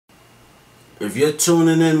If you're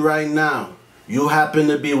tuning in right now, you happen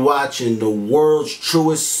to be watching the world's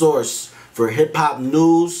truest source for hip-hop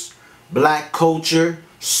news, black culture,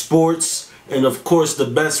 sports, and of course the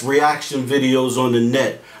best reaction videos on the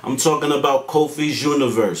net. I'm talking about Kofi's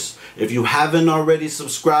Universe. If you haven't already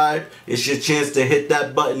subscribed, it's your chance to hit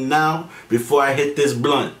that button now before I hit this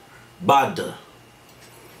blunt. Bada.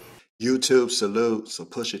 YouTube salute. So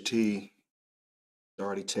Pusha T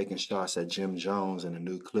already taking shots at Jim Jones in a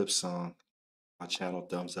new Clipse song. My channel,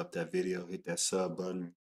 thumbs up that video, hit that sub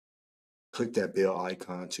button, click that bell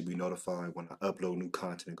icon to be notified when I upload new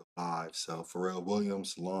content and go live. So Pharrell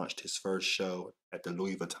Williams launched his first show at the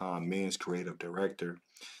Louis Vuitton Men's Creative Director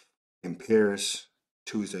in Paris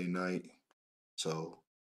Tuesday night. So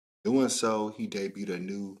doing so, he debuted a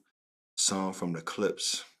new song from the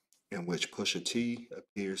Clipse in which Pusha T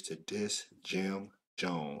appears to diss Jim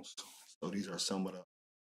Jones. So these are some of the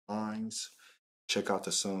lines. Check out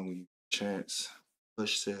the song when you get a chance.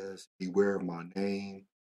 Push says, "Beware of my name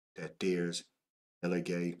that dares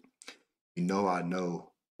delegate. You know I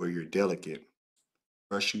know where you're delicate.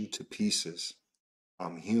 Crush you to pieces.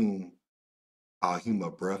 I'll hew a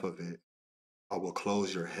breath of it. I will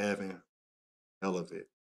close your heaven, hell of it.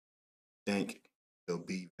 Think there'll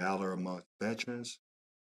be valor among veterans.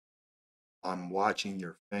 I'm watching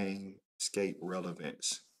your fame escape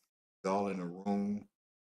relevance. Y'all in a room.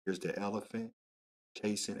 Here's the elephant.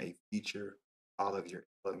 Chasing a feature out of your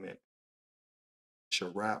element. Your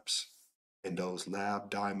raps and those lab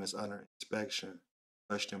diamonds under inspection.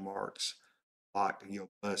 Question marks. Locked in your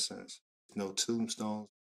blessings. No tombstones.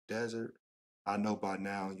 Desert. I know by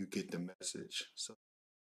now you get the message. So,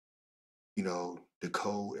 the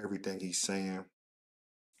code, everything he's saying.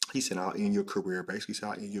 He said, I'll end your career. Basically, said,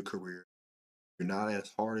 I'll end your career. You're not as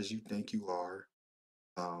hard as you think you are.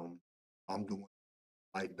 I'm doing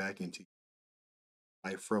life back into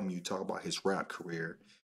life from you. Talk about his rap career.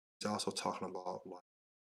 He's also talking about like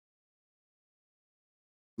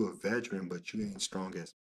you're a veteran, but you ain't strong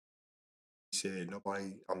as he said.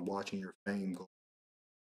 Nobody. I'm watching your fame go.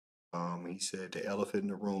 He said the elephant in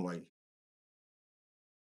the room, like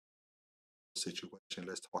situation.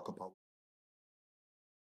 Let's talk about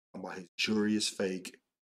his jury is fake.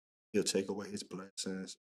 He'll take away his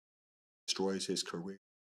blessings, destroys his career,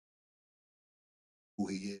 who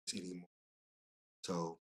he is anymore.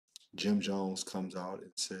 So Jim Jones comes out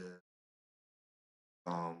and said,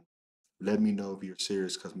 let me know if you're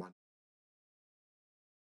serious because my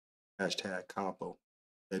hashtag capo.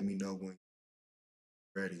 Let me know when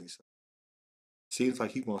you're ready. So seems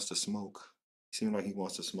like he wants to smoke. Seems like he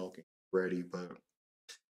wants to smoke and ready, but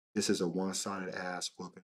this is a one-sided ass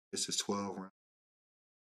whooping. This is 12 round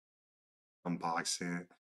unboxing.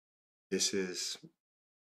 This is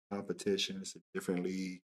competition. It's a different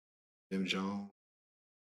league. Jim Jones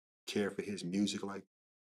care for his music like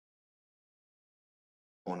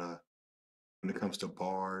when it comes to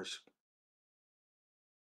bars,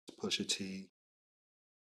 Pusha T.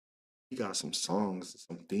 He got some songs,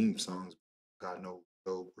 some theme songs. Got no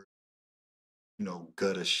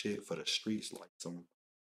gutter shit for the streets like some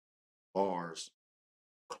bars,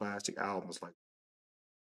 classic albums. Like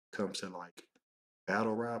comes to like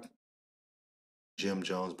battle rap, Jim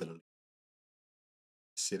Jones better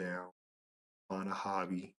sit down, find a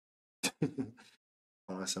hobby,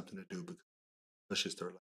 find something to do because Pusha's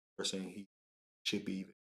the person he should be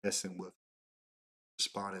even messing with,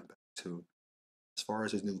 responding back to. As far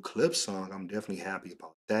as his new Clipse song, I'm definitely happy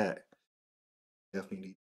about that. Definitely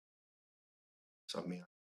need something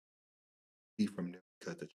from them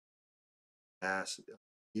because the last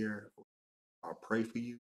year, I'll Pray For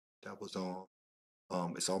You, that was on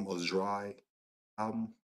It's Almost Dry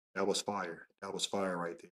album. That was fire. That was fire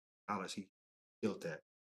right there. Honest, he killed that.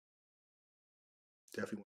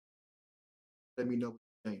 Definitely. Let me know what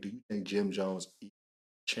you think. Do you think Jim Jones eat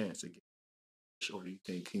a chance again? Or do you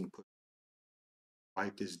think King put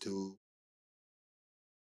fight this dude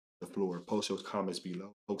the floor? Post those comments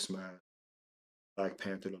below. Post my Black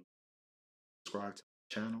Panther. Subscribe to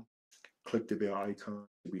the channel. Click the bell icon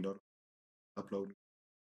to be notified. Upload.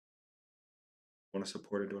 Want to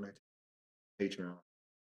support and donate to Patreon.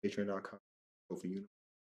 Patreon.com. KofiOseiNtonni.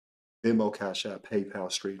 Venmo, CashApp,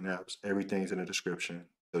 PayPal, Street Apps. Everything's in the description.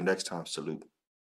 Till next time, salute.